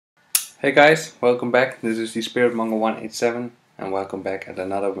Hey guys, welcome back. This is the Spirit Monger 187 and welcome back at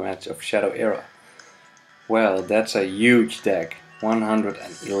another match of Shadow Era. Well, that's a huge deck.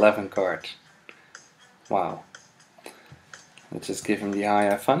 111 cards. Wow. Let's just give him the high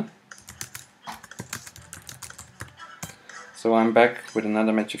have fun. So I'm back with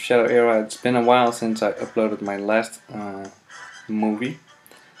another match of Shadow Era. It's been a while since I uploaded my last movie.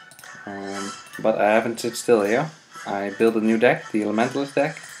 But I haven't sit still here. I built a new deck, the Elementalis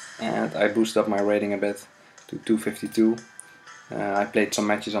deck, and I boosted up my rating a bit to 252. I played some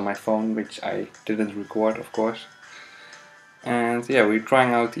matches on my phone, which I didn't record, of course. And yeah, we're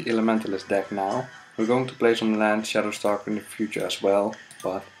trying out the Elementalis deck now. We're going to play some land Shadowstalker in the future as well,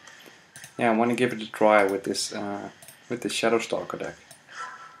 but yeah, I want to give it a try with this Shadowstalker deck.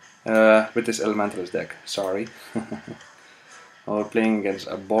 With this Elementalis deck, sorry. We're playing against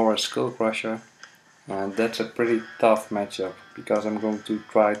a Boris Skullcrusher, and that's a pretty tough matchup because I'm going to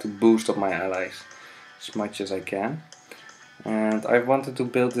try to boost up my allies as much as I can. And I've wanted to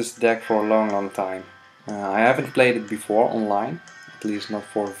build this deck for a long time. I haven't played it before online, at least not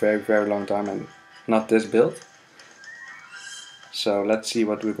for a very long time, and not this build. So let's see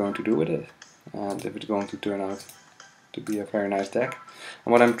what we're going to do with it, and if it's going to turn out to be a very nice deck.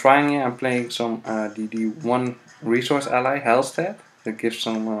 And what I'm trying here, I'm playing some the one resource ally, Hellstead, that gives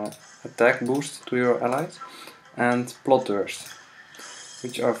some attack boost to your allies, and Plotthirst,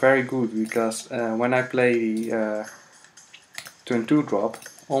 which are very good because when I play the turn 2 drop,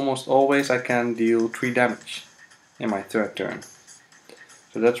 almost always I can deal 3 damage in my third turn.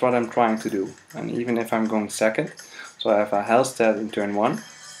 So that's what I'm trying to do. And even if I'm going second, so I have a Hellstead in turn 1,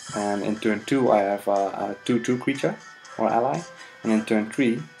 and in turn 2 I have a 2/2 creature or ally, and in turn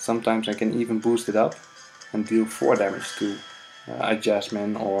 3 sometimes I can even boost it up and deal 4 damage to a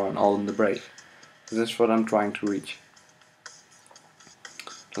Jasmine or an Alden the Brave. So that's what I'm trying to reach.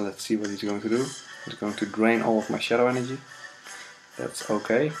 So let's see what he's going to do. He's going to drain all of my shadow energy. That's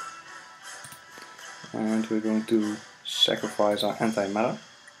okay. And we're going to sacrifice our anti-matter.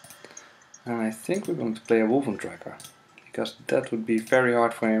 And I think we're going to play a Wolven Tracker, because that would be very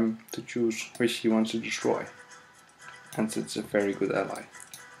hard for him to choose which he wants to destroy. And it's a very good ally.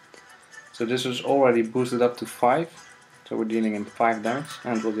 So this was already boosted up to 5. So we're dealing him 5 damage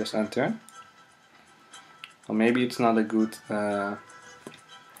and we'll just end turn. Well, maybe it's not a good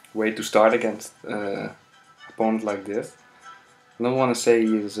way to start against an opponent like this. I don't want to say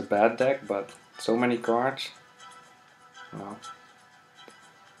he is a bad deck, but so many cards. Well.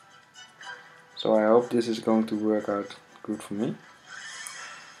 So I hope this is going to work out good for me,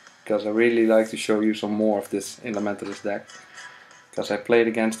 because I really like to show you some more of this Elementalis deck. Because I played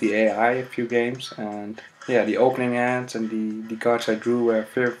against the AI a few games, and yeah, the opening hands and the cards I drew were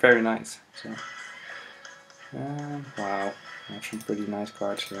very nice. So, wow, I have some pretty nice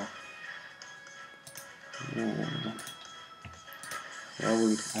cards here.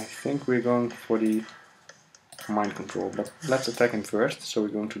 Well, I think we're going for the mind control, but let's attack him first. So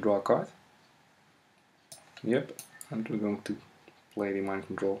we're going to draw a card. Yep, and we're going to play the mind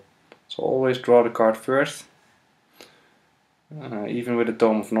control. So always draw the card first. Even with a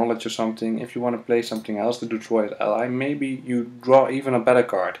Tome of Knowledge or something, if you want to play something else to destroy an ally, maybe you draw even a better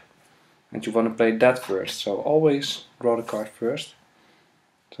card and you want to play that first. So always draw the card first.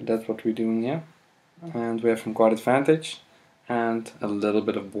 So that's what we're doing here. And we have some card advantage and a little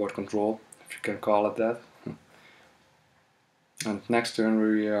bit of board control, if you can call it that. And next turn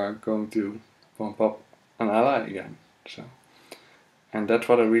we are going to bump up an ally again. And that's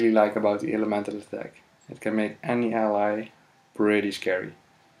what I really like about the Elementalis deck. It can make any ally pretty scary.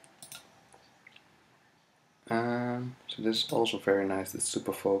 So this is also very nice, this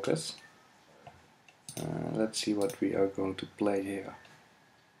super focus. Let's see what we are going to play here.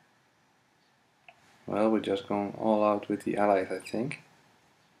 Well, we're just going all out with the allies, I think.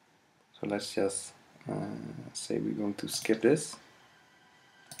 So let's just say we're going to skip this.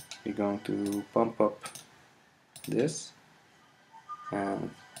 We're going to pump up this.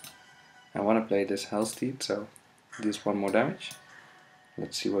 And I want to play this Hellsteed, so this 1 more damage.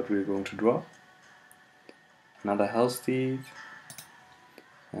 Let's see what we're going to draw. Another Hellsteed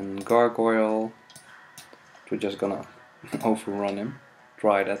and Gargoyle. We're just gonna overrun him.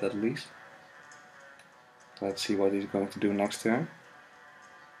 Try that at least. Let's see what he's going to do next turn.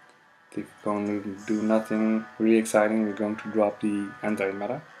 If he's going to do nothing really exciting, we're going to drop the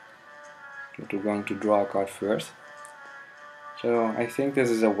anti-matter. But we're going to draw a card first. So I think this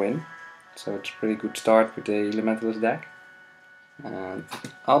is a win. So it's a pretty good start with the Elementalis deck. And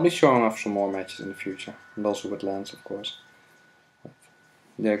I'll be showing off some more matches in the future, and also with lands, of course. But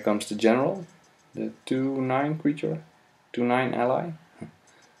there comes the general, the 2/9 creature, 2/9 ally.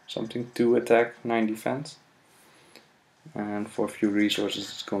 something 2 attack, 9 defense. And for a few resources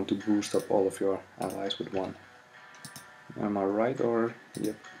it's going to boost up all of your allies with 1. Am I right or?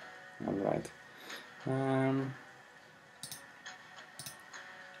 Yep, I'm right. Well,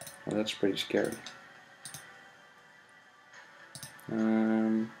 that's pretty scary.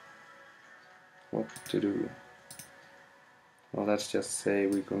 What to do? Well, let's just say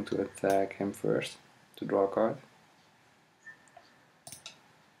we're going to attack him first to draw a card.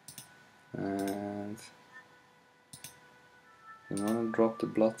 And you want to drop the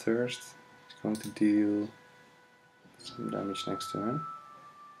Bloodthirst. It's going to deal some damage next turn.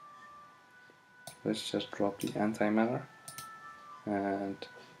 Let's just drop the antimatter and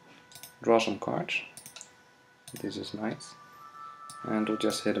draw some cards. This is nice. And we'll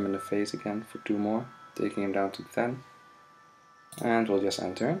just hit him in the face again for 2 more, taking him down to 10. And we'll just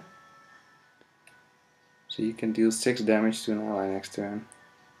end turn. So you can deal 6 damage to an ally next turn.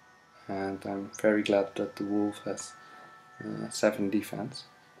 And I'm very glad that the wolf has 7 defense.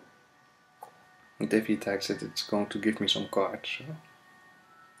 And if he attacks it, it's going to give me some cards. So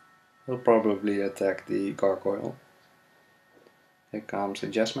he'll probably attack the gargoyle. Here comes a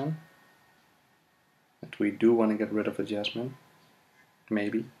Jasmine. And we do want to get rid of a Jasmine.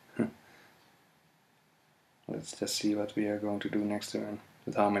 Maybe. Let's just see what we are going to do next turn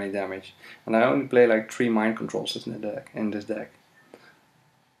with how many damage. And I only play like 3 mind controls in this deck.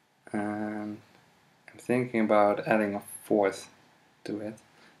 And I'm thinking about adding a 4th to it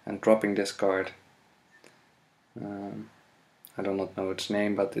and dropping this card. I do not know its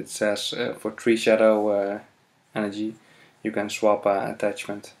name, but it says for 3 shadow energy you can swap an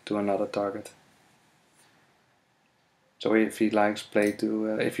attachment to another target. So if he likes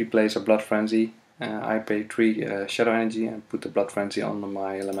if he plays a Blood Frenzy, I pay 3 shadow energy and put the Blood Frenzy on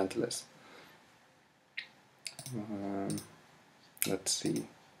my Elementalis. Let's see.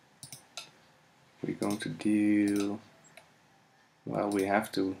 We're going to deal. Well, we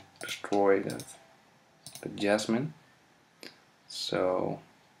have to destroy the Jasmine. So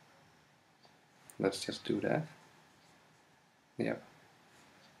let's just do that. Yep.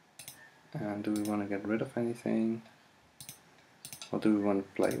 And do we want to get rid of anything? What do we want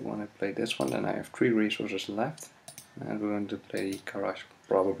to play? We want to play this one, then I have 3 resources left. And we're going to play Karash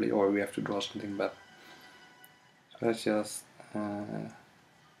probably, or we have to draw something better. So let's just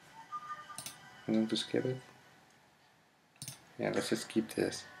I'm going to skip it. Yeah, let's just keep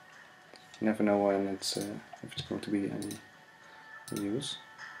this. You never know when if it's going to be any use.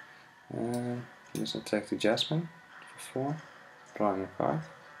 Just attack the Jasmine for 4, drawing a card.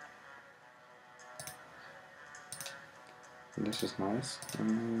 This is nice.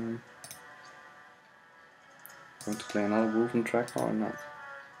 Going to play another Wolfen Tracker or not?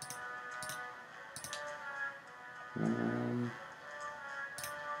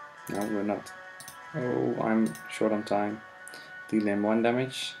 No, we're not. Oh, I'm short on time. Deal him 1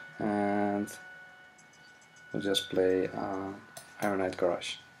 damage, and we'll just play Ironite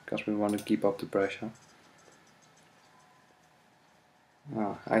Garage because we want to keep up the pressure.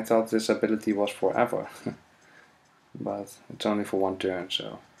 I thought this ability was forever, but it's only for 1 turn,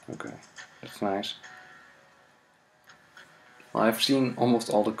 so okay, that's nice. Well, I've seen almost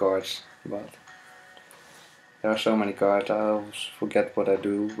all the cards, but there are so many cards, I always forget what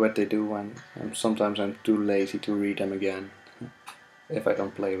they do, and sometimes I'm too lazy to read them again if I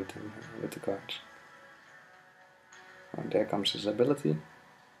don't play with the cards. And there comes his ability.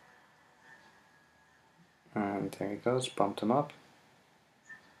 And there he goes, pumped him up.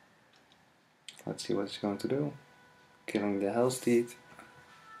 Let's see what he's going to do. Killing the Hellsteed.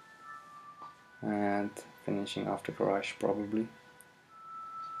 And finishing off the Garage probably.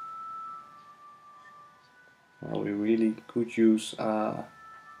 Well, we really could use a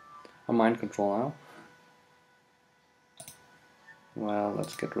mind control now. Well,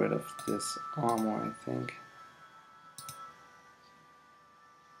 let's get rid of this armor, I think.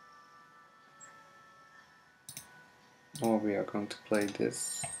 Or we are going to play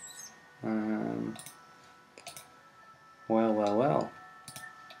this. Well.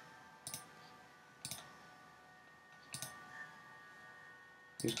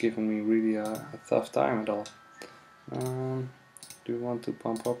 He's giving me really a tough time at all. Do we want to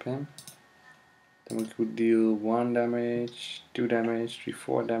pump up him? Then we could deal 1 damage, 2 damage, 3,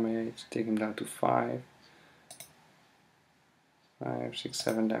 4 damage, take him down to 5. 5, 6,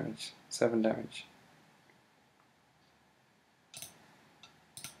 7 damage. 7 damage.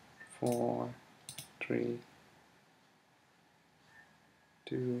 4, 3,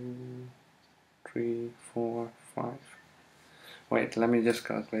 2, 3, 4, 5. Wait, let me just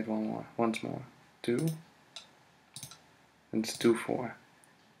calculate once more. 2. And it's 2, 4.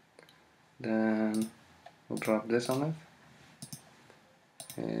 Then we'll drop this on it.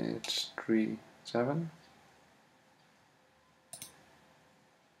 It's 3-7.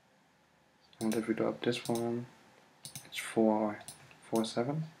 And if we drop this one, it's 4-7.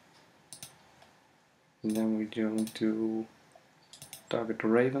 And then we're going to target the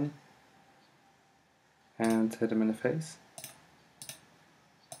Raven and hit him in the face.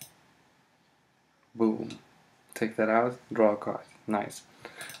 Boom. Take that out, draw a card. Nice.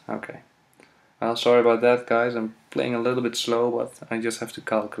 Okay. Well, sorry about that, guys. I'm playing a little bit slow, but I just have to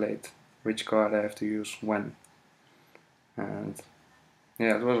calculate which card I have to use when. And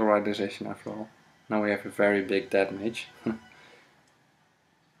yeah, it was the right decision after all. Now we have a very big dead mage,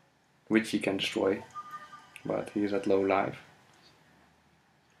 which he can destroy, but he's at low life.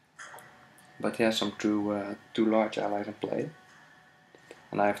 But he has some two large allies in play.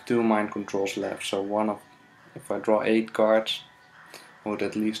 And I have 2 mind controls left, so if I draw 8 cards, I would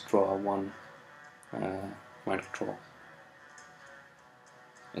at least draw 1 mind control.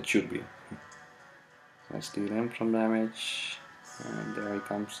 It should be. Let's deal him some damage. And there he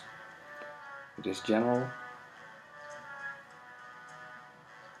comes with his general.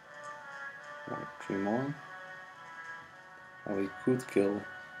 3 more. Or we could kill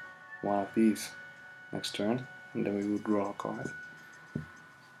one of these next turn, and then we would draw a card.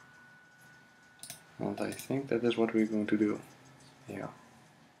 And I think that is what we're going to do. Yeah.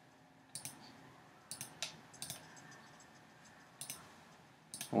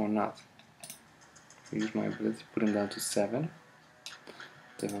 Or not. Use my ability to put him down to 7.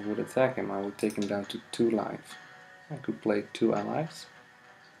 If I would attack him, I would take him down to 2 life. I could play 2 allies.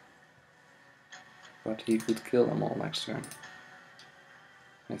 But he could kill them all next turn.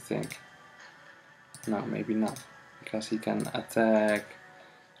 I think. No, maybe not. Because he can attack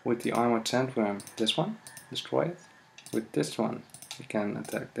with the armored sandworm. This one, destroy it. With this one, he can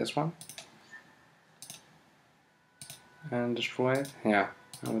attack this one. And destroy it. Yeah.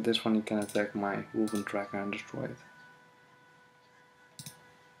 And with this one you can attack my Woven Tracker and destroy it.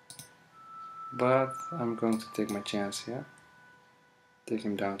 But I'm going to take my chance here. Take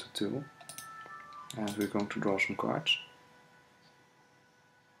him down to 2. And we're going to draw some cards.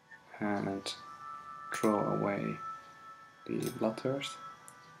 And throw away the Bloodthirst.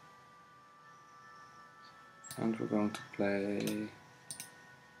 And we're going to play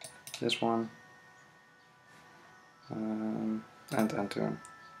this one. And end turn.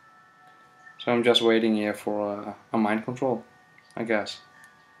 So I'm just waiting here for a mind control, I guess.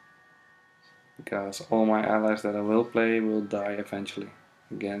 Because all my allies that I will play will die eventually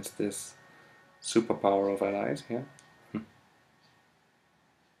against this superpower of allies here.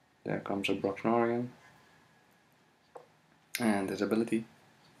 There comes a Broxnorian and his ability.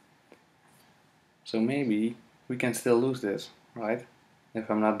 So maybe we can still lose this, right? If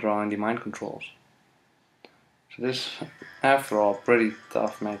I'm not drawing the mind controls. So this, after all, pretty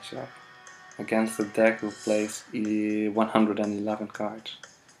tough matchup against the deck who plays 111 cards.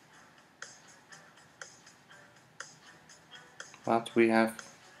 But we have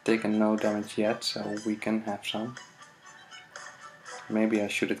taken no damage yet, so we can have some. Maybe I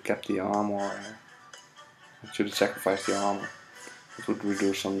should have kept the armor, or I should have sacrificed the armor. It would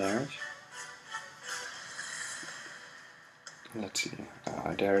reduce some damage. Let's see,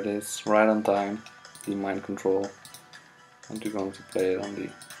 there it is, right on time, the mind control. And we're going to play it on the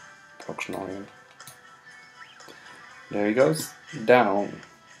Proxenorian. There he goes, down.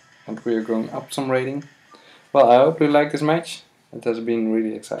 And we're going up some rating. Well, I hope you like this match. It has been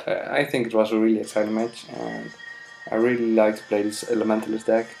really exciting. I think it was a really exciting match, and I really like to play this Elementalis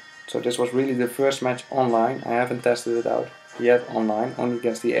deck. So this was really the first match online. I haven't tested it out yet online, only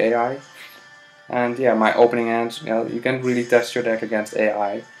against the AI. And yeah, my opening hands, you can't really test your deck against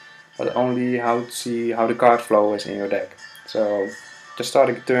AI, but only how to see how the card flow is in your deck. So just start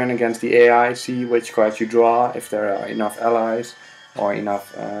a turn against the AI, see which cards you draw, if there are enough allies or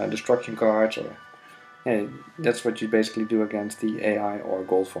enough destruction cards, or yeah, that's what you basically do against the AI or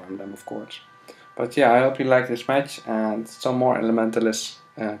gold form them, of course. But yeah, I hope you like this match, and some more Elementalis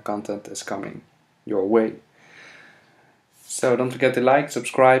content is coming your way. So don't forget to like,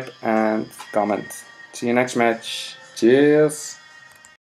 subscribe and comment. See you next match. Cheers!